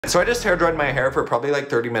So I just hair dried my hair for probably like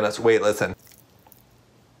 30 minutes. Wait, listen.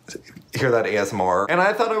 Hear that ASMR? And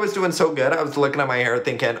I thought I was doing so good. I was looking at my hair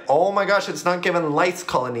thinking, oh my gosh, it's not giving lice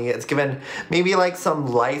colony. It's giving maybe like some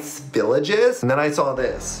lice villages. And then I saw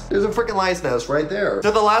this. There's a freaking lice nest right there. So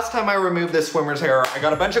the last time I removed this swimmer's hair, I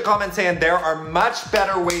got a bunch of comments saying there are much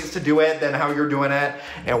better ways to do it than how you're doing it.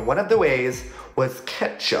 And one of the ways was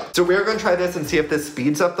ketchup. So we're gonna try this and see if this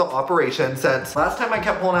speeds up the operation, since last time I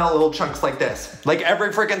kept pulling out little chunks like this. Like every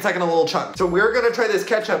freaking second a little chunk. So we're gonna try this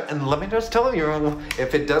ketchup, and let me just tell you,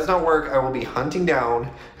 if it does not work, I will be hunting down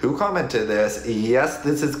who commented this. Yes,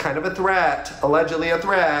 this is kind of a threat. Allegedly a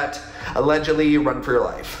threat. Allegedly run for your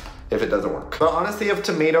life if it doesn't work. But honestly, if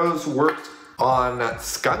tomatoes worked on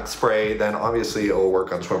skunk spray, then obviously it'll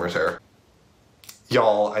work on swimmer's hair.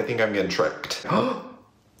 Y'all, I think I'm getting tricked.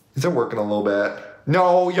 Is it working a little bit?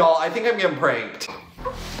 No, y'all, I think I'm getting pranked.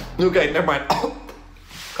 Okay, never mind.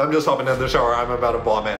 I'm just hopping in the shower. I'm about to vomit.